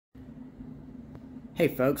Hey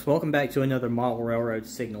folks, welcome back to another model railroad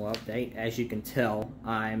signal update. As you can tell,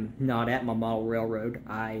 I'm not at my model railroad.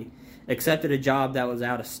 I accepted a job that was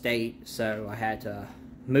out of state, so I had to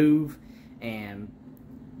move, and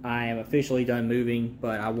I am officially done moving,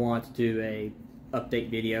 but I want to do a update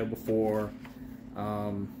video before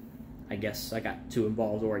I guess I got too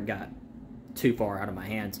involved or it got too far out of my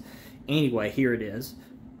hands. Anyway, here it is.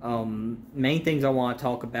 Main things I want to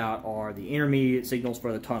talk about are the intermediate signals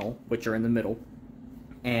for the tunnel, which are in the middle,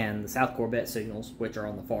 and the South Corbett signals, which are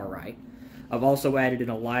on the far right. I've also added in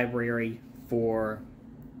a library for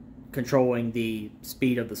controlling the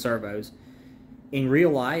speed of the servos. In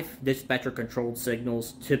real life, dispatcher-controlled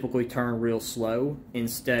signals typically turn real slow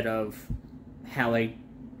instead of how they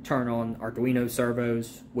turn on Arduino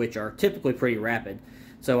servos, which are typically pretty rapid.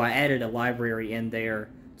 So I added a library in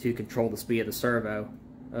there to control the speed of the servo.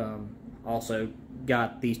 Also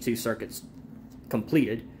got these two circuits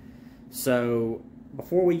completed. So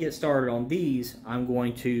before we get started on these, I'm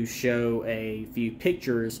going to show a few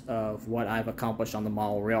pictures of what I've accomplished on the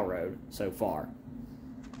model railroad so far.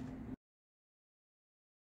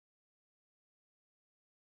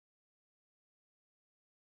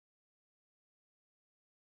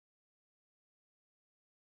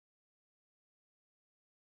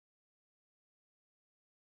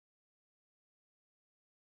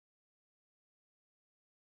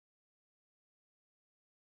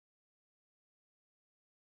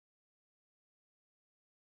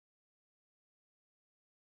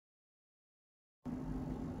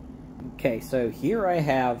 Okay, so here I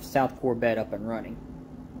have South Corbett up and running,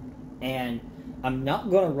 and I'm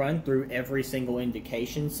not going to run through every single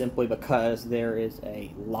indication simply because there is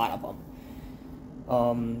a lot of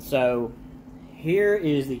them. So here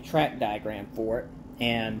is the track diagram for it,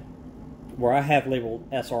 and where I have labeled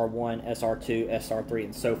SR1, SR2, SR3,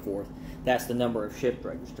 and so forth, that's the number of shift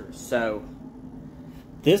registers. So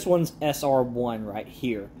this one's SR1 right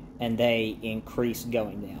here, and they increase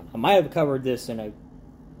going down. I might have covered this in a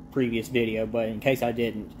previous video, but in case I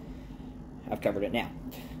didn't, I've covered it now.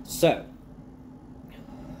 So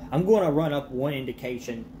I'm going to run up one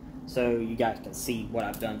indication so you guys can see what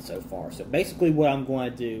I've done so far. So basically what I'm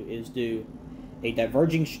going to do is do a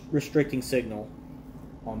diverging restricting signal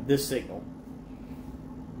on this signal,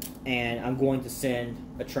 and I'm going to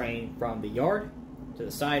send a train from the yard to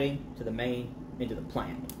the siding to the main into the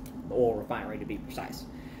plant, the oil refinery to be precise.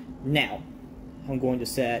 Now I'm going to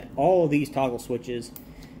set all of these toggle switches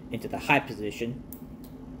into the high position.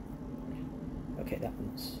 Okay, that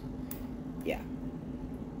one's, yeah.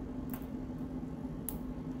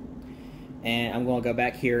 And I'm going to go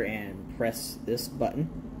back here and press this button.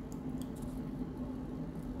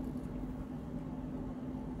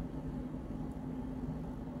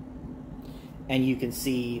 And you can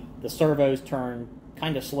see the servos turn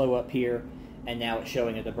kind of slow up here, and now it's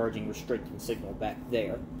showing a diverging restricting signal back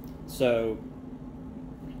there. So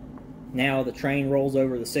now the train rolls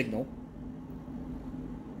over the signal,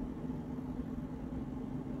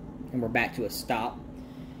 and we're back to a stop.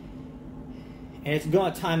 And it's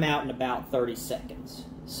going to time out in about 30 seconds.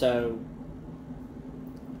 So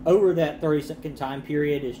over that 30-second time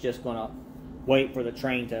period, it's just going to wait for the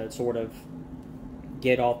train to sort of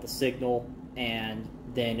get off the signal, and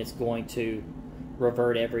then it's going to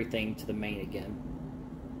revert everything to the main again.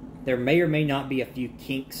 There may or may not be a few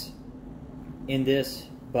kinks in this,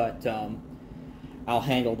 but I'll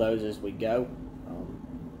handle those as we go.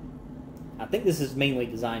 I think this is mainly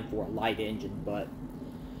designed for a light engine, but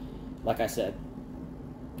like I said.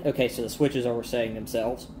 Okay, so the switches are resetting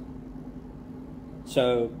themselves.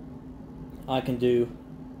 So I can do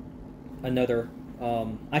another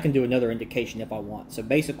indication if I want. So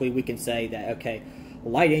basically we can say that, okay, the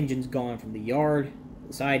light engine's gone from the yard,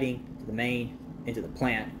 the siding, to the main, into the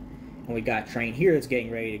plant, and we got a train here that's getting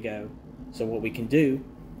ready to go. So what we can do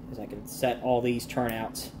is I can set all these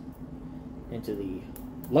turnouts into the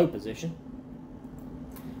low position,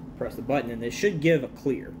 press the button, and this should give a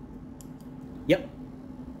clear. Yep.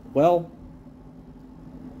 Well,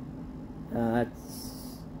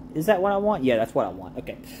 is that what I want? Yeah, that's what I want.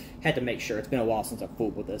 Okay. Had to make sure. It's been a while since I've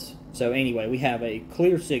fooled with this. So anyway, we have a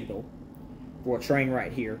clear signal for a train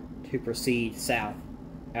right here to proceed south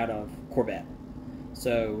out of Corbett.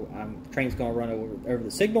 So the train's going to run over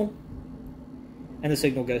the signal, and the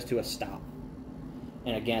signal goes to a stop.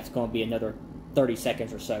 And again, it's going to be another 30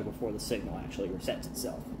 seconds or so before the signal actually resets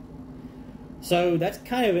itself. So that's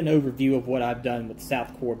kind of an overview of what I've done with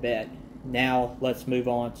South Corbett. Now let's move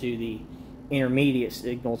on to the intermediate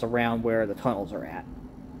signals around where the tunnels are at.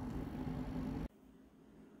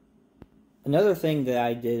 Another thing that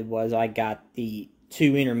I did was I got the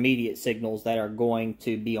two intermediate signals that are going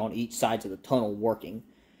to be on each sides of the tunnel working.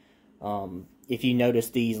 If you notice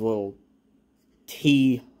these little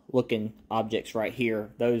T-looking objects right here,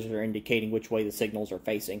 those are indicating which way the signals are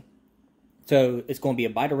facing. So it's going to be a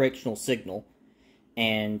bidirectional signal,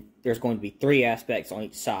 and there's going to be 3 aspects on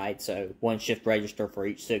each side, so 1 shift register for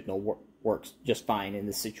each signal works just fine in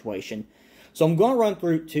this situation. So I'm going to run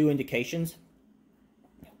through 2 indications.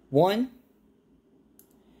 One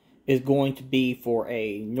is going to be for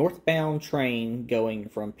a northbound train going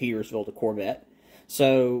from Petersville to Corbett.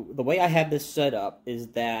 So the way I have this set up is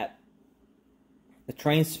that the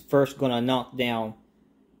train's first going to knock down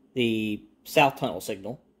the south tunnel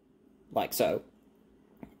signal, like so.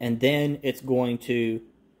 And then it's going to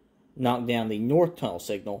knock down the north tunnel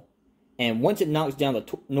signal. And once it knocks down the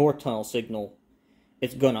north tunnel signal,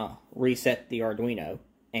 it's going to reset the Arduino.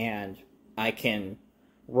 And I can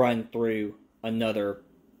run through another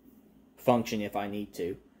function if I need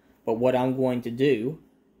to. But what I'm going to do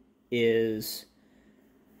is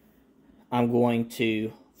I'm going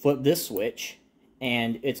to flip this switch,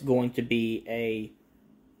 and it's going to be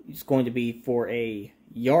for a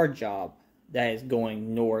yard job that is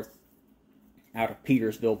going north out of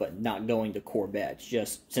Petersville but not going to Corbett. It's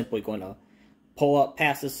just simply going to pull up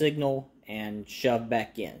past the signal and shove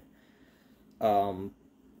back in.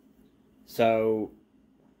 So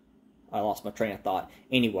I lost my train of thought.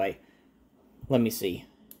 Anyway, let me see.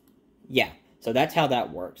 Yeah, so that's how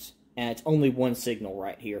that works. And it's only 1 signal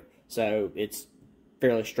right here. So it's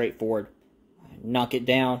fairly straightforward. Knock it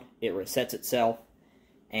down, it resets itself.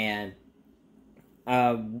 And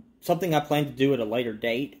something I plan to do at a later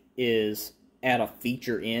date is add a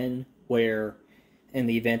feature in where, in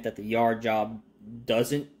the event that the yard job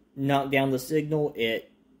doesn't knock down the signal,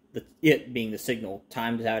 it being the signal,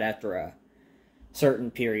 times out after a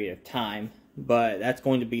certain period of time. But that's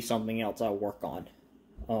going to be something else I'll work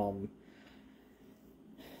on.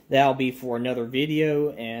 That'll be for another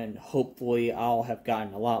video, and hopefully I'll have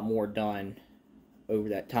gotten a lot more done over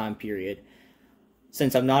that time period.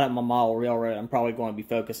 Since I'm not at my model railroad, I'm probably going to be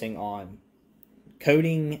focusing on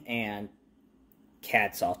coding and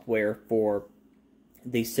CAD software for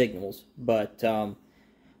these signals. But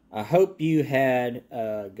I hope you had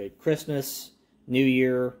a good Christmas, New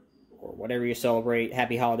Year, or whatever you celebrate.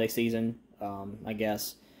 Happy holiday season, I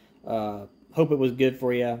guess. Hope it was good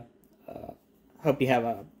for you. Hope you have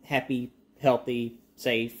a happy, healthy,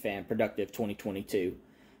 safe, and productive 2022.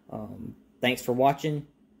 Thanks for watching,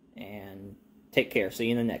 and take care. See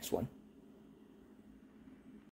you in the next one.